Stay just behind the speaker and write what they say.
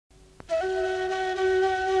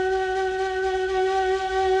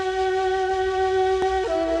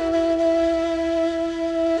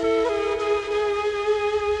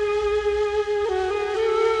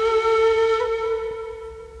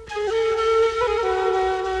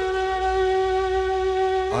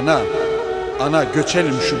Ana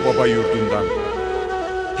göçelim şu baba yurdundan.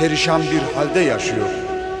 Perişan bir halde yaşıyor.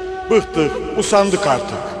 Bıktık, usandık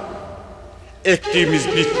artık. Ektiğimiz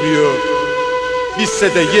bitmiyor,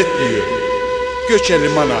 bitse de yetmiyor.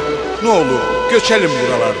 Göçelim ana, ne olur göçelim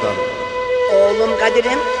buralardan. Oğlum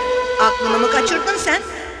Kadir'im, aklını mı kaçırdın sen?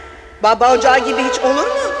 Baba ocağı gibi hiç olur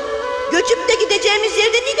mu? Göçüp de gideceğimiz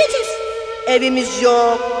yerden gideceğiz. Evimiz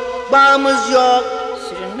yok, bağımız yok.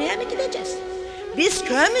 Sürünmeye mi gideceğiz? Biz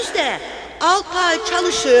köyümüzde 6 ay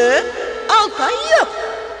çalışıp 6 ay yok.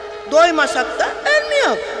 Doymasak da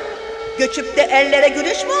ölmüyor. Göçüp de ellere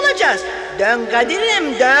güreş mi olacağız? Dön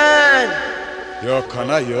Kadir'im, dön. Yok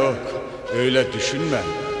ana yok, öyle düşünme.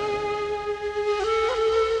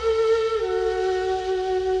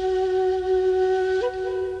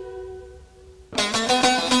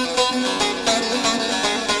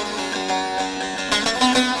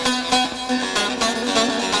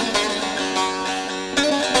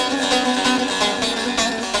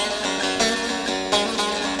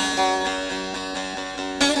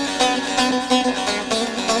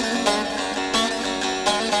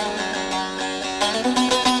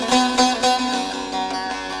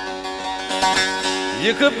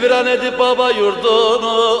 Yıkıp viran edip baba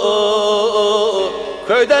yurdunu,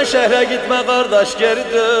 köyden şehre gitme kardeş,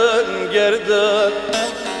 geri dön, geri dön.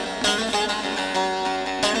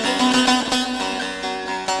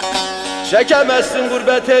 Çekemezsin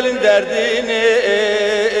gurbet elin derdini,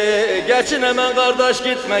 geçin hemen kardeş,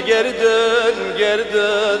 gitme, geri dön, geri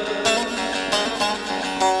dön.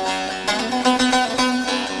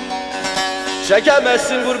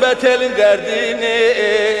 Çekemezsin gurbet elin derdini,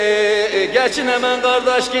 geçin hemen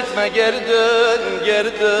kardeş, gitme, geri dön,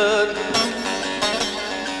 geri dön.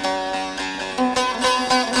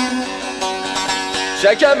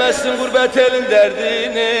 Çekemezsin gurbet elin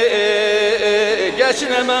derdini,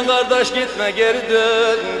 geçin hemen kardeş, gitme, geri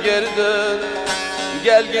dön, geri dön.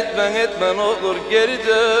 Gel gitmen etmen olur, geri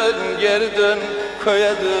dön, geri dön,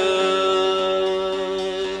 köye dön.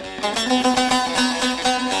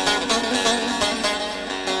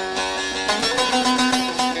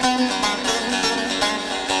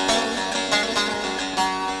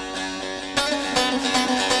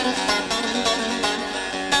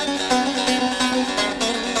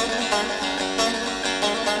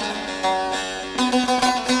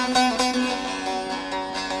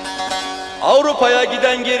 Avrupa'ya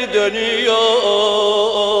giden geri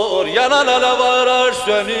dönüyor, yanan alavarar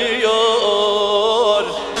sönüyor.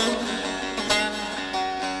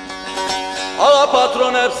 Ağa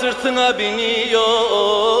patron hep sırtına biniyor,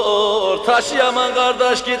 taşıyamam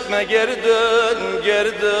kardeş, gitme, geri dön,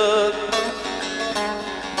 geri dön.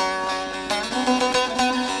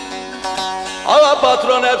 Ağa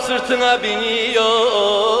patron hep sırtına biniyor,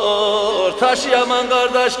 taşıyamam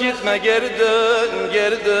kardeş, gitme, geri dön,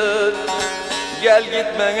 geri dön. Gel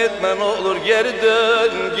gitmen etmen olur, geri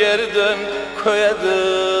dön, geri dön, köye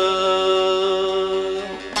dön.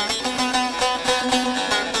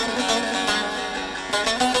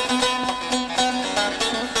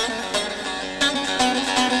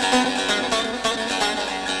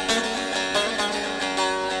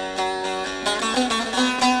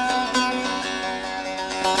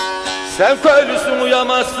 Sen köylüsün,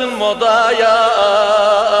 uyamazsın modaya,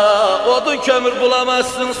 odun kömür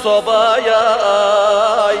bulamazsın sobaya.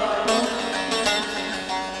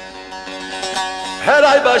 Her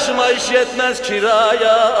ay başıma iş yetmez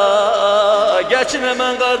kiraya, geçin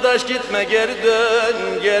hemen kardeş, gitme, geri dön,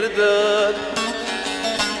 geri dön.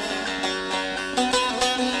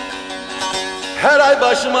 Her ay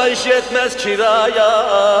başıma iş yetmez kiraya,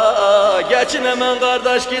 geçin hemen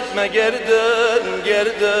kardeş, gitme, geri dön,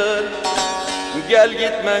 geri dön. Gel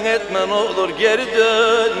gitmen etmen olur, geri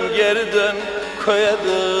dön, geri dön, köye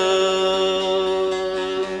dön.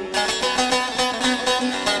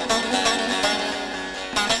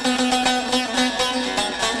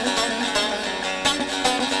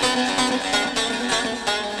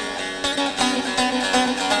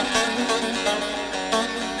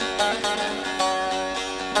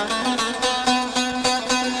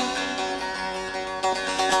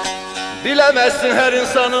 Bilemezsin her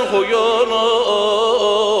insanın huyunu,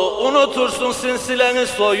 unutursun sinsilenin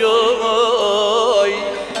soyunu.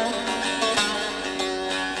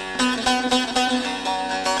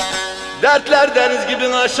 Dertler deniz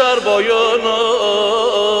gibi aşar boyunu,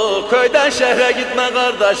 köyden şehre gitme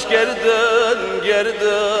kardeş, geri dön, geri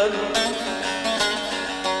dön.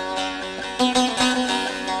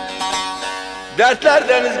 Dertler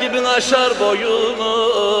deniz gibi aşar boyunu,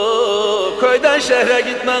 köyden şehre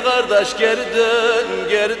gitme kardeş, geri dön,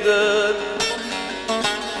 geri dön.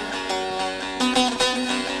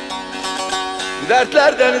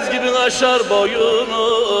 Dertler deniz gibi aşar boyunu.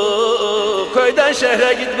 Köyden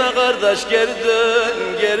şehre gitme kardeş, geri dön,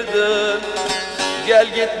 geri dön. Gel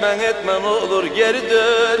gitmen etmen olur, geri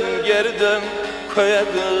dön, geri dön, köye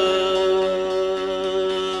dön.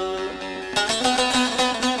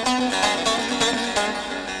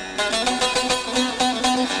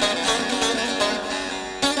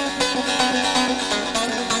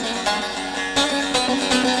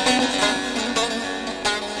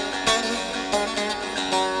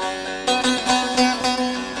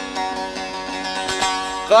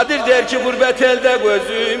 Kadir der ki gurbet elde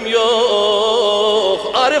gözüm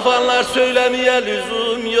yok, Arif anlar söylemeye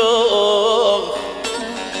lüzum yok.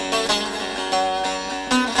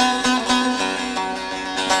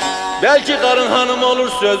 Belki karın hanım olur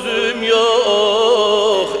sözüm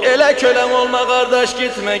yok. Ele kölem olma kardeş,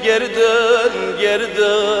 gitme geri dön, geri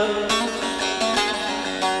dön.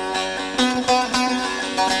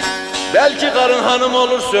 Belki karın hanım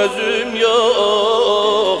olur sözüm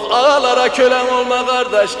yok. Ağalara kölem olma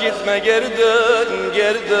kardeş, gitme geri dön,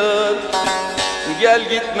 geri dön. Gel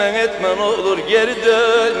gitmen etmen olur, geri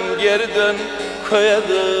dön, geri dön, köye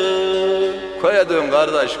dön. Köye dön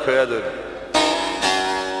kardeş, köye dön.